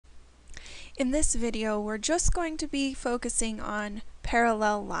In this video, we're just going to be focusing on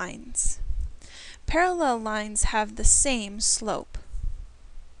parallel lines. Parallel lines have the same slope.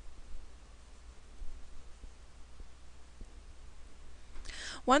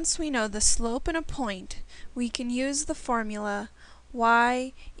 Once we know the slope in a point, we can use the formula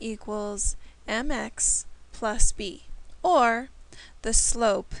y equals mx plus b, or the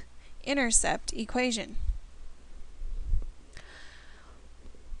slope-intercept equation.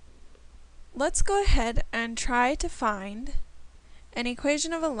 Let's go ahead and try to find an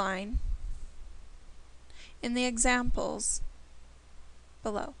equation of a line in the examples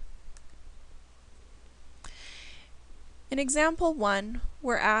below. In example 1,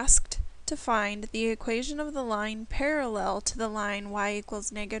 we're asked to find the equation of the line parallel to the line y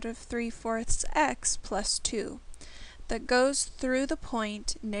equals negative 3/4 x plus 2 that goes through the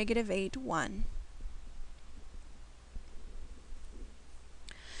point negative 8, 1.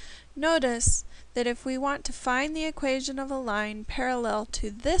 Notice that if we want to find the equation of a line parallel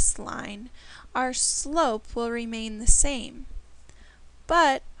to this line, our slope will remain the same.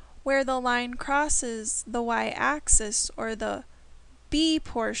 But where the line crosses the y-axis, or the b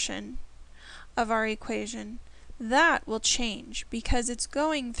portion of our equation, that will change because it's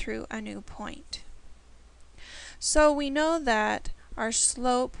going through a new point. So we know that our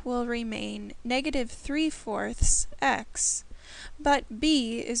slope will remain negative 3/4 x, but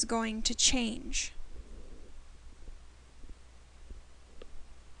b is going to change.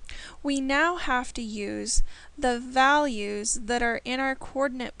 We now have to use the values that are in our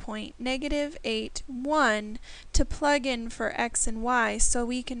coordinate point, negative 8, 1, to plug in for x and y so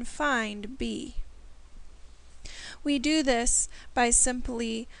we can find b. We do this by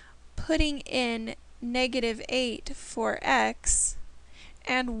simply putting in negative 8 for x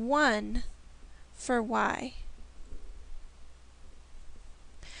and 1 for y.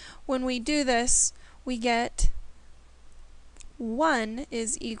 When we do this, we get 1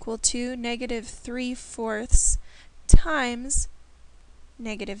 is equal to negative 3/4 times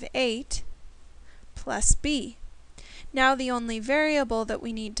negative 8 plus b. Now the only variable that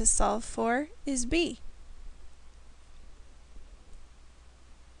we need to solve for is b.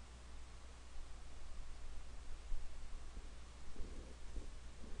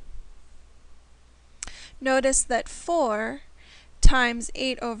 Notice that 4 times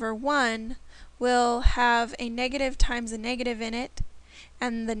 8 over 1 will have a negative times a negative in it,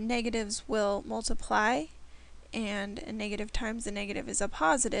 and the negatives will multiply, and a negative times a negative is a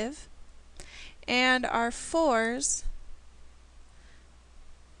positive. And our 4s,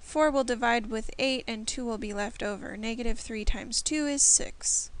 4 will divide with 8 and 2 will be left over. Negative 3 times 2 is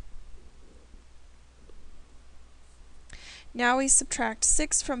 6. Now we subtract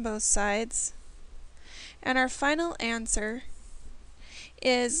 6 from both sides, and our final answer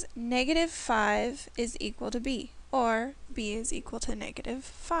is negative 5 is equal to b, or b is equal to negative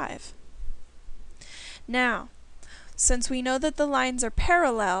 5. Now, since we know that the lines are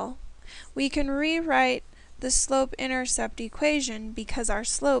parallel, we can rewrite the slope-intercept equation because our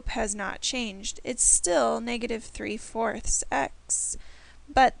slope has not changed. It's still negative 3/4 x,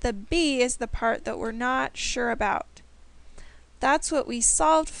 but the b is the part that we're not sure about. That's what we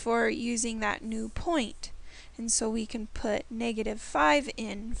solved for using that new point. And so we can put negative 5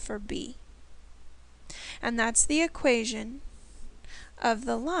 in for b. And that's the equation of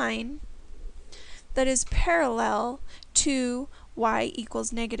the line that is parallel to y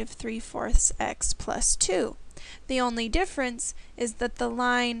equals negative 3/4 x plus 2. The only difference is that the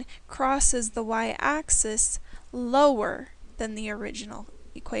line crosses the y-axis lower than the original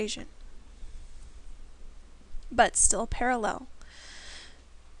equation, but still parallel.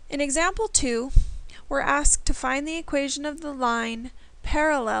 In example 2, we're asked to find the equation of the line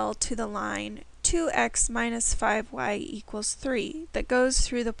parallel to the line 2x minus 5y equals 3 that goes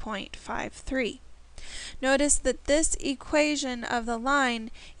through the point 5, 3. Notice that this equation of the line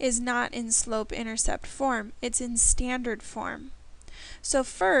is not in slope-intercept form, it's in standard form. So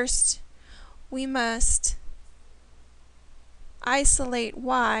first, we must isolate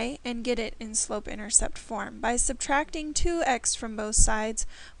y and get it in slope-intercept form. By subtracting 2x from both sides,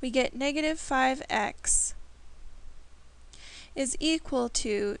 we get negative 5x is equal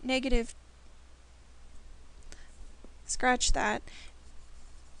to negative, scratch that,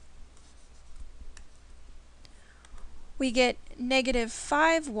 we get negative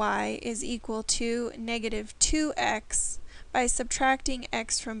 5y is equal to negative 2x by subtracting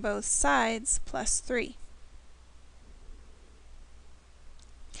x from both sides plus 3.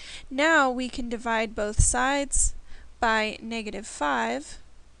 Now we can divide both sides by negative 5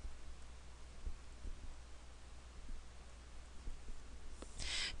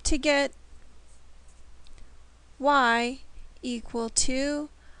 to get y equal to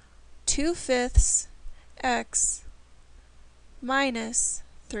 2/5 x minus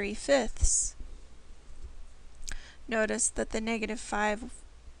 3/5. Notice that the -5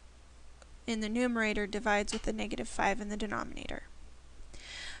 in the numerator divides with the -5 in the denominator.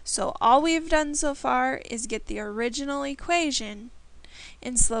 So all we've done so far is get the original equation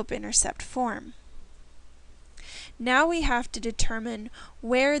in slope-intercept form. Now we have to determine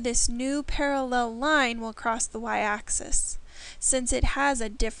where this new parallel line will cross the y-axis, since it has a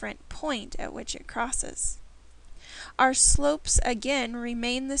different point at which it crosses. Our slopes again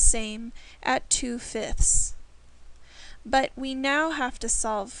remain the same at 2/5. But we now have to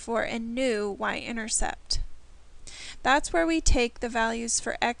solve for a new y-intercept. That's where we take the values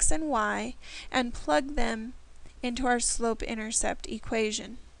for x and y and plug them into our slope-intercept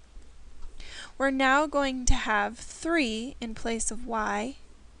equation. We're now going to have 3 in place of y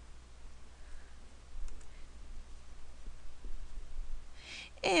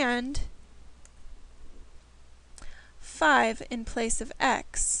and 5 in place of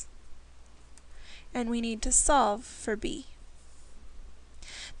x, and we need to solve for b.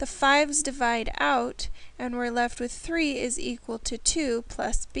 The 5's divide out, and we're left with 3 is equal to 2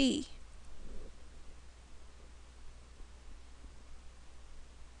 plus b.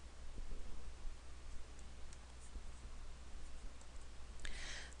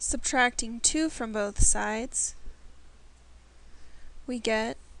 Subtracting 2 from both sides, we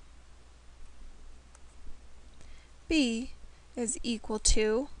get b is equal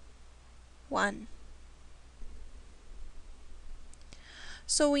to 1.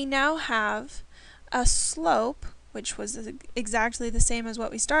 So we now have a slope, which was exactly the same as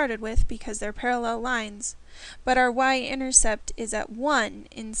what we started with because they're parallel lines, but our y-intercept is at 1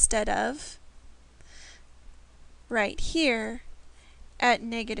 instead of right here at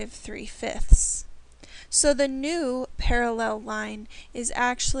 -3/5. So the new parallel line is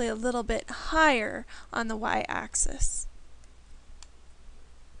actually a little bit higher on the y-axis.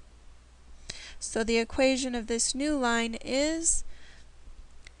 So the equation of this new line is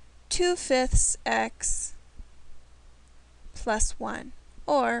 2/5 x plus 1,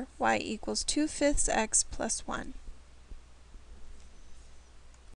 or y equals 2/5 x plus 1.